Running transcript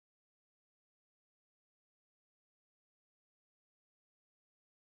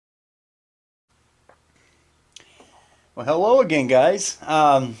Well, hello again, guys.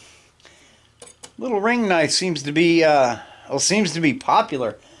 Little ring knife seems to be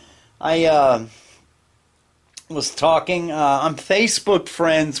popular. I was talking. I'm Facebook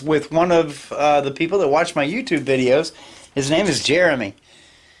friends with one of the people that watch my YouTube videos. His name is Jeremy,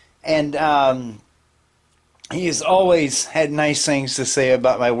 and he has always had nice things to say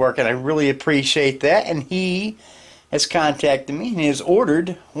about my work, and I really appreciate that. And he has contacted me and he has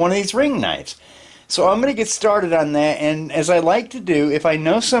ordered one of these ring knives. So I'm going to get started on that, and as I like to do, if I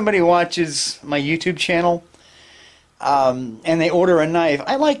know somebody watches my YouTube channel and they order a knife,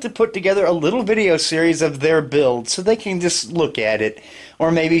 I like to put together a little video series of their build so they can just look at it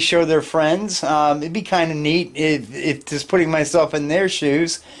or maybe show their friends. It'd be kind of neat if just putting myself in their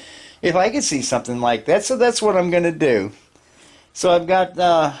shoes, if I could see something like that. So that's what I'm going to do. So I've got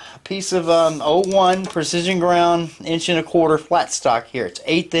a piece of 01 precision ground 1¼ inch flat stock here. It's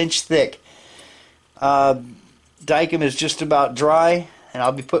 1/8 inch thick. Dykem is just about dry, and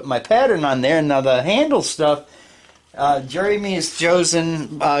I'll be putting my pattern on there. Now the handle stuff, Jeremy has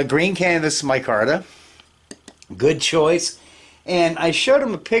chosen green canvas micarta. Good choice. And I showed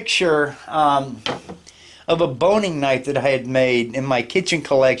him a picture of a boning knife that I had made in my kitchen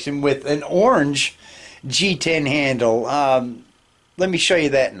collection with an orange G10 handle. Let me show you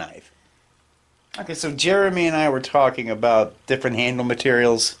that knife. Okay, so Jeremy and I were talking about different handle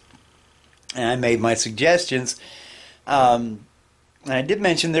materials, and I made my suggestions. And I did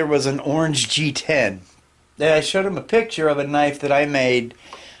mention there was an orange G10. Then I showed him a picture of a knife that I made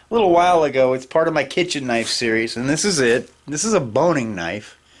a little while ago. It's part of my kitchen knife series, and this is it. This is a boning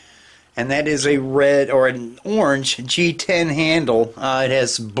knife, and that is a red or an orange G10 handle. It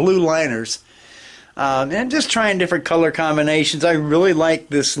has blue liners. And I'm just trying different color combinations. I really like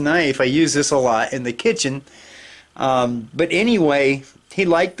this knife. I use this a lot in the kitchen. But anyway, he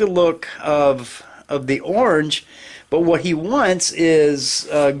liked the look of the orange, but what he wants is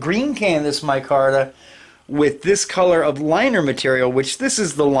green canvas micarta with this color of liner material, which this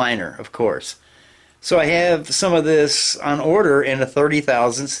is the liner, of course. So I have some of this on order in a 30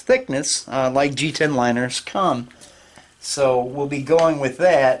 thousandths thickness, like G10 liners come. So we'll be going with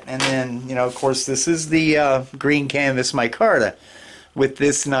that, and then, you know, of course, this is the green canvas micarta with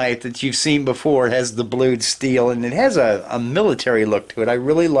this knife that you've seen before. It has the blued steel, and it has a military look to it. I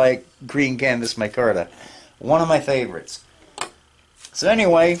really like green canvas micarta. One of my favorites. So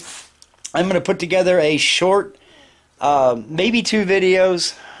anyway, I'm going to put together a short, maybe 2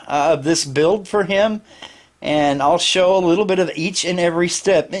 videos of this build for him, and I'll show a little bit of each and every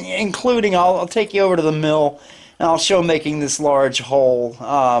step, including I'll take you over to the mill, and I'll show making this large hole.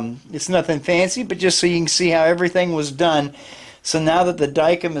 It's nothing fancy, but just so you can see how everything was done. So now that the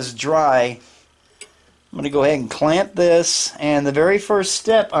Dykem is dry, I'm going to go ahead and clamp this, and the very first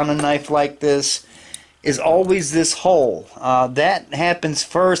step on a knife like this is always this hole. That happens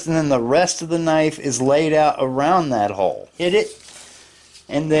first, and then the rest of the knife is laid out around that hole. Hit it,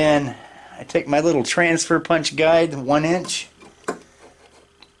 and then I take my little transfer punch guide, 1 inch,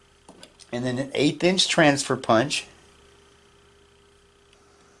 and then an 1/8 inch transfer punch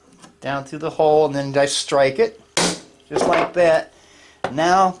down through the hole, and then I strike it. Just like that.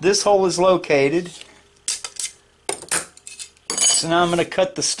 Now this hole is located. So now I'm going to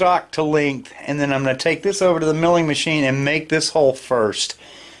cut the stock to length, and then I'm going to take this over to the milling machine and make this hole first.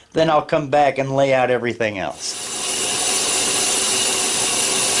 Then I'll come back and lay out everything else.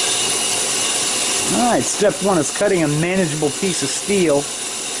 Alright, step 1 is cutting a manageable piece of steel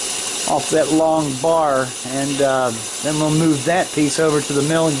off that long bar, and then we'll move that piece over to the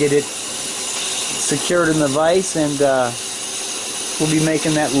mill and get it secured in the vise, and we'll be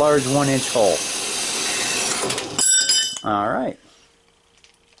making that large 1 inch hole. Alright,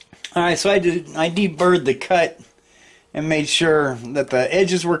 so I deburred the cut and made sure that the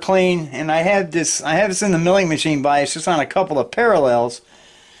edges were clean, and I have this in the milling machine bias just on a couple of parallels,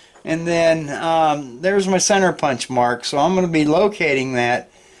 and then there's my center punch mark, so I'm going to be locating that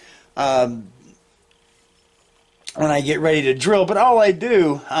when I get ready to drill. But all I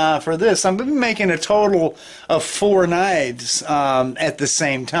do for this, I'm going to be making a total of 4 knives at the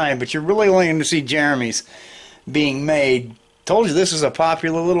same time, but you're really only going to see Jeremy's being made. Told you this is a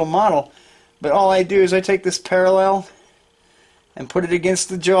popular little model, but all I do is I take this parallel and put it against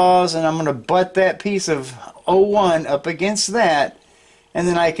the jaws, and I'm going to butt that piece of 01 up against that, and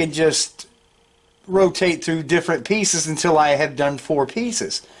then I can just rotate through different pieces until I have done 4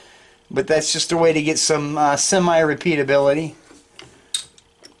 pieces. But that's just a way to get some semi-repeatability.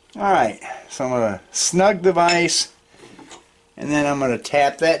 Alright, so I'm going to snug the vise, and then I'm going to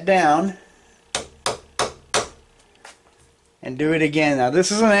tap that down. and do it again. Now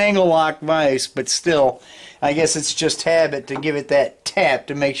this is an angle lock vise, but still, I guess it's just habit to give it that tap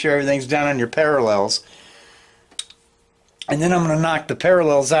to make sure everything's down on your parallels. And then I'm going to knock the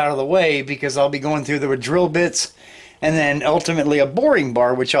parallels out of the way because I'll be going through there with drill bits and then ultimately a boring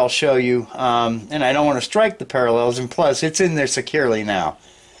bar, which I'll show you. And I don't want to strike the parallels, and plus it's in there securely now.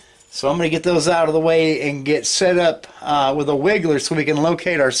 So I'm going to get those out of the way and get set up with a wiggler so we can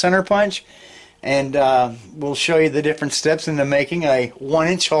locate our center punch. And we'll show you the different steps into making a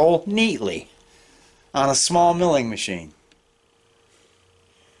 1-inch hole neatly on a small milling machine.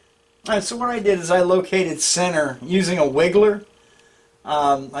 Alright, so what I did is I located center using a wiggler.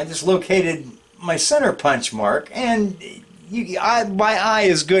 I just located my center punch mark, and my eye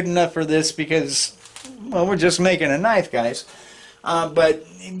is good enough for this because, well, we're just making a knife, guys. But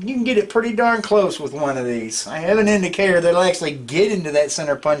you can get it pretty darn close with one of these. I have an indicator that'll actually get into that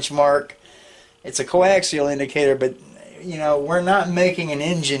center punch mark. It's a coaxial indicator, but you know, we're not making an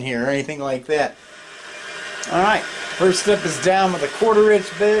engine here or anything like that. Alright, first step is down with a 1/4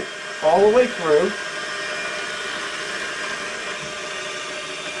 inch bit all the way through.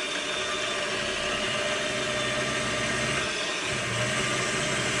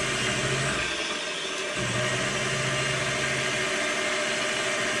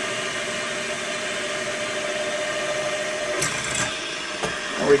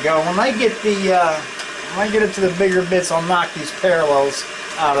 There we go. When I get it to the bigger bits, I'll knock these parallels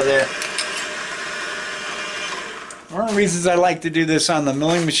out of there. One of the reasons I like to do this on the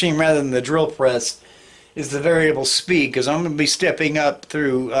milling machine rather than the drill press is the variable speed, because I'm going to be stepping up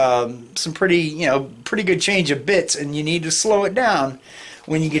through some pretty good change of bits, and you need to slow it down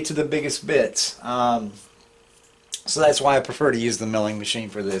when you get to the biggest bits. So that's why I prefer to use the milling machine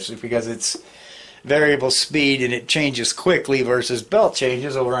for this, because it's variable speed and it changes quickly versus belt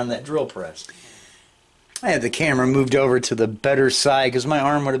changes over on that drill press. I had the camera moved over to the better side because my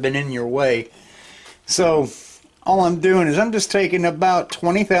arm would have been in your way. So all I'm doing is I'm just taking about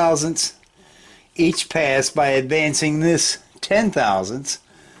 20 thousandths each pass by advancing this 10 thousandths.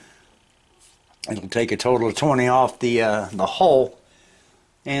 It'll take a total of 20 off the hole.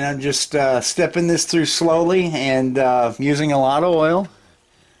 And I'm just stepping this through slowly and using a lot of oil.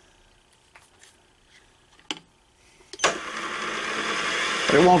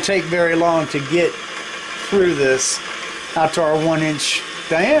 But it won't take very long to get through this out to our 1-inch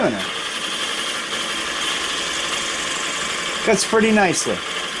diameter. Cuts pretty nicely.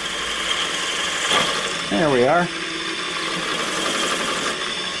 There we are.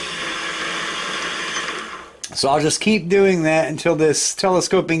 So I'll just keep doing that until this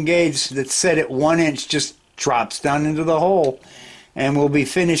telescoping gauge that's set at 1 inch just drops down into the hole. And we'll be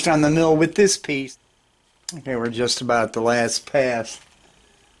finished on the mill with this piece. Okay, we're just about at the last pass.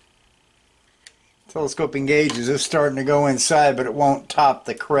 Telescoping gauge is just starting to go inside, but it won't top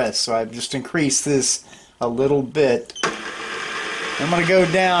the crest, so I've just increased this a little bit. I'm going to go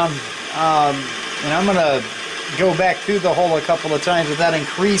down and I'm going to go back through the hole a couple of times without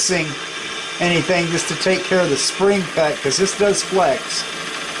increasing anything, just to take care of the spring cut, because this does flex.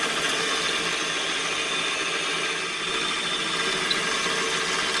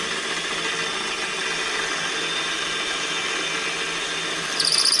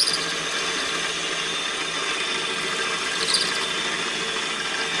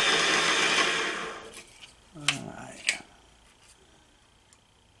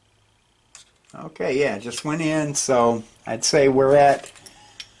 Okay, yeah, just went in, so I'd say we're at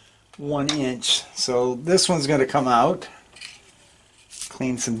 1 inch. So this one's going to come out,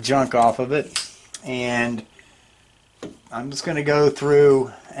 clean some junk off of it, and I'm just going to go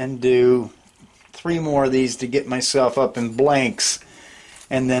through and do 3 more of these to get myself up in blanks,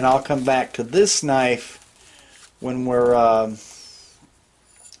 and then I'll come back to this knife when we're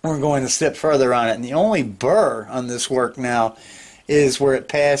going a step further on it. And the only burr on this work now is where it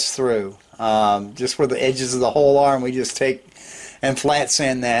passed through. Just where the edges of the hole are, and we just take and flat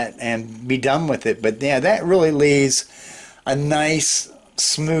sand that and be done with it. But yeah, that really leaves a nice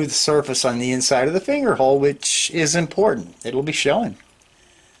smooth surface on the inside of the finger hole, which is important. It'll be showing.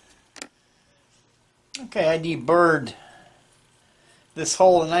 Okay, I deburred this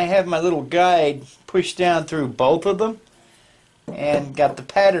hole, and I have my little guide pushed down through both of them and got the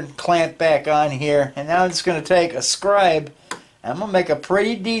pattern clamped back on here. And now I'm just going to take a scribe. I'm going to make a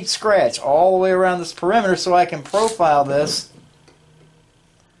pretty deep scratch all the way around this perimeter so I can profile this.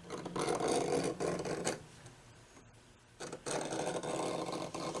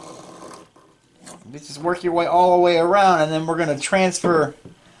 You just work your way all the way around, and then we're going to transfer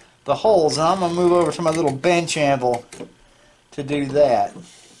the holes. And I'm going to move over to my little bench anvil to do that.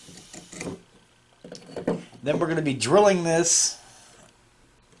 Then we're going to be drilling this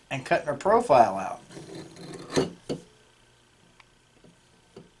and cutting our profile out.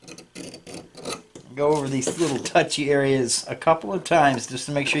 Go over these little touchy areas a couple of times just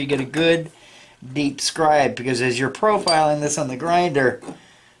to make sure you get a good deep scribe, because as you're profiling this on the grinder,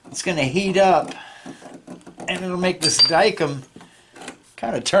 it's going to heat up and it'll make this dicum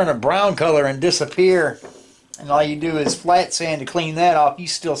kind of turn a brown color and disappear. And all you do is flat sand to clean that off. You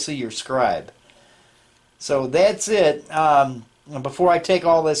still see your scribe. So that's it. Before I take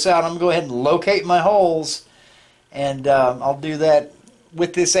all this out, I'm going to go ahead and locate my holes, and I'll do that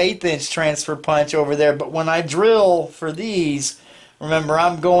with this 1/8" transfer punch over there. But when I drill for these, remember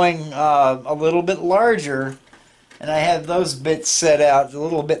I'm going a little bit larger, and I have those bits set out a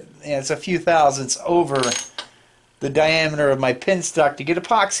little bit, it's a few thousandths over the diameter of my pin stock to get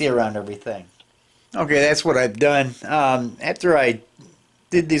epoxy around everything. Okay, that's what I've done. After I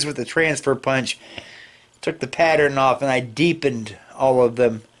did these with the transfer punch, took the pattern off and I deepened all of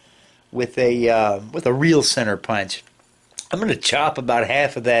them with a real center punch. I'm going to chop about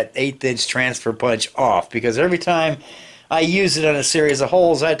half of that 1/8" transfer punch off, because every time I use it on a series of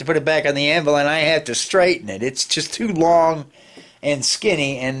holes, I have to put it back on the anvil and I have to straighten it. It's just too long and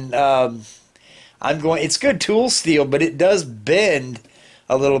skinny, and it's good tool steel, but it does bend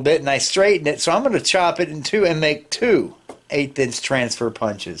a little bit, and I straighten it, so I'm going to chop it in two and make 2 1/8" transfer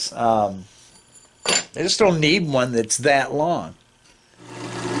punches. I just don't need one that's that long.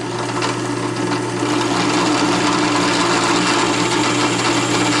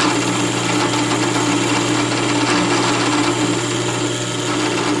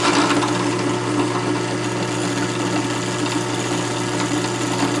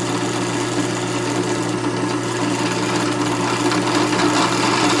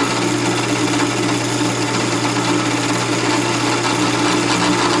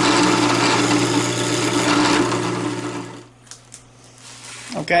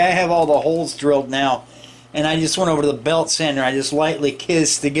 Okay, I have all the holes drilled now, and I just went over to the belt sander. I just lightly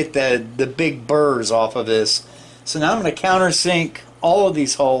kissed to get the big burrs off of this. So now I'm going to countersink all of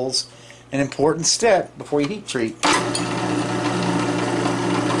these holes, an important step before you heat treat.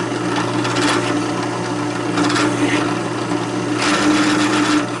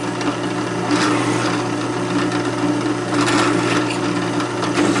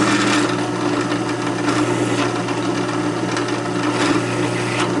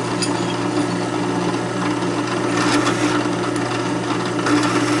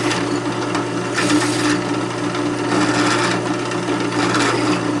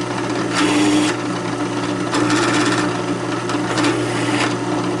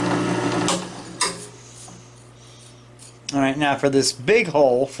 Alright, now for this big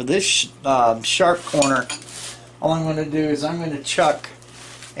hole, for this sharp corner, all I'm going to do is I'm going to chuck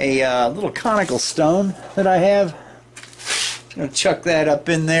a little conical stone that I have. I'm going to chuck that up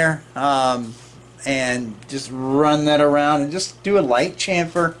in there and just run that around and just do a light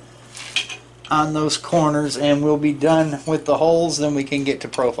chamfer on those corners, and we'll be done with the holes. Then we can get to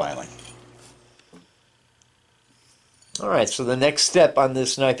profiling. Alright, so the next step on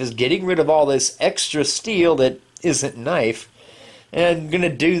this knife is getting rid of all this extra steel that isn't knife, and I'm going to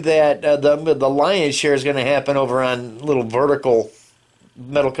do that. The lion's share is going to happen over on little vertical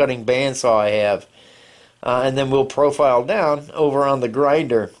metal cutting bandsaw I have, and then we'll profile down over on the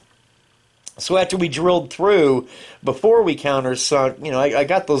grinder. So after we drilled through, before we countersunk, I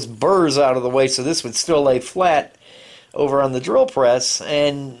got those burrs out of the way so this would still lay flat over on the drill press,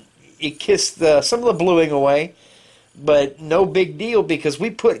 and it kissed some of the bluing away. But no big deal, because we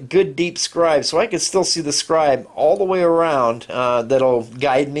put good deep scribe, so I can still see the scribe all the way around. That'll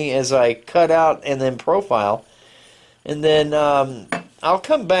guide me as I cut out and then profile. And then I'll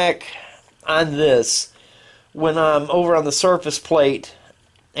come back on this when I'm over on the surface plate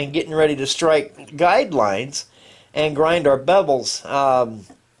and getting ready to strike guidelines and grind our bevels. I'm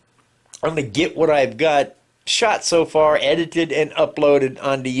going to get what I've got shot so far, edited and uploaded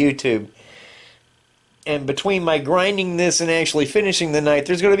onto YouTube. And between my grinding this and actually finishing the knife,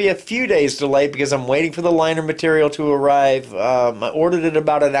 there's going to be a few days delay because I'm waiting for the liner material to arrive. I ordered it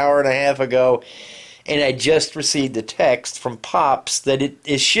about an hour and a half ago, and I just received a text from Pops that it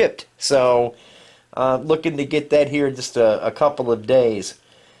is shipped. So looking to get that here in just a couple of days.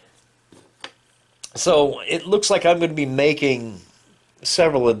 So it looks like I'm going to be making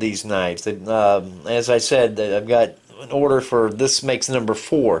several of these knives. As I said, I've got an order for this, makes number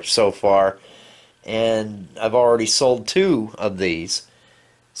 4 so far. And I've already sold 2 of these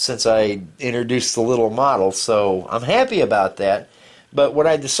since I introduced the little model, so I'm happy about that. But what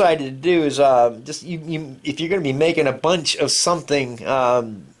I decided to do is if you're going to be making a bunch of something,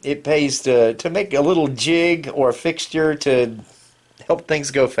 it pays to make a little jig or a fixture to help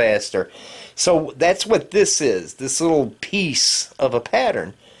things go faster. So that's what this is. This little piece of a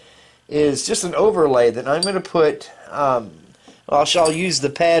pattern is just an overlay that I'm going to put. I'll use the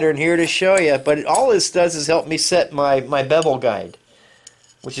pattern here to show you, but all this does is help me set my bevel guide,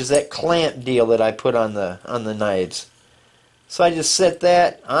 which is that clamp deal that I put on the knives. So I just set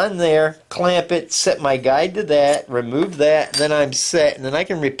that on there, clamp it, set my guide to that, remove that, and then I'm set, and then I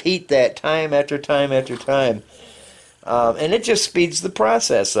can repeat that time after time after time. And it just speeds the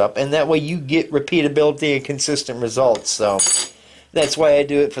process up, and that way you get repeatability and consistent results. So that's why I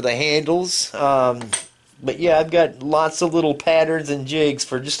do it for the handles. But yeah, I've got lots of little patterns and jigs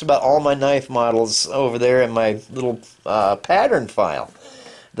for just about all my knife models over there in my little pattern file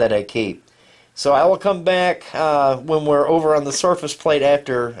that I keep. So I will come back when we're over on the surface plate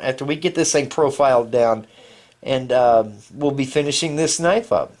after we get this thing profiled down, and we'll be finishing this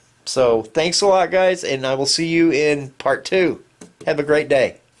knife up. So thanks a lot, guys, and I will see you in part 2. Have a great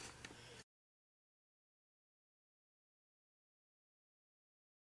day.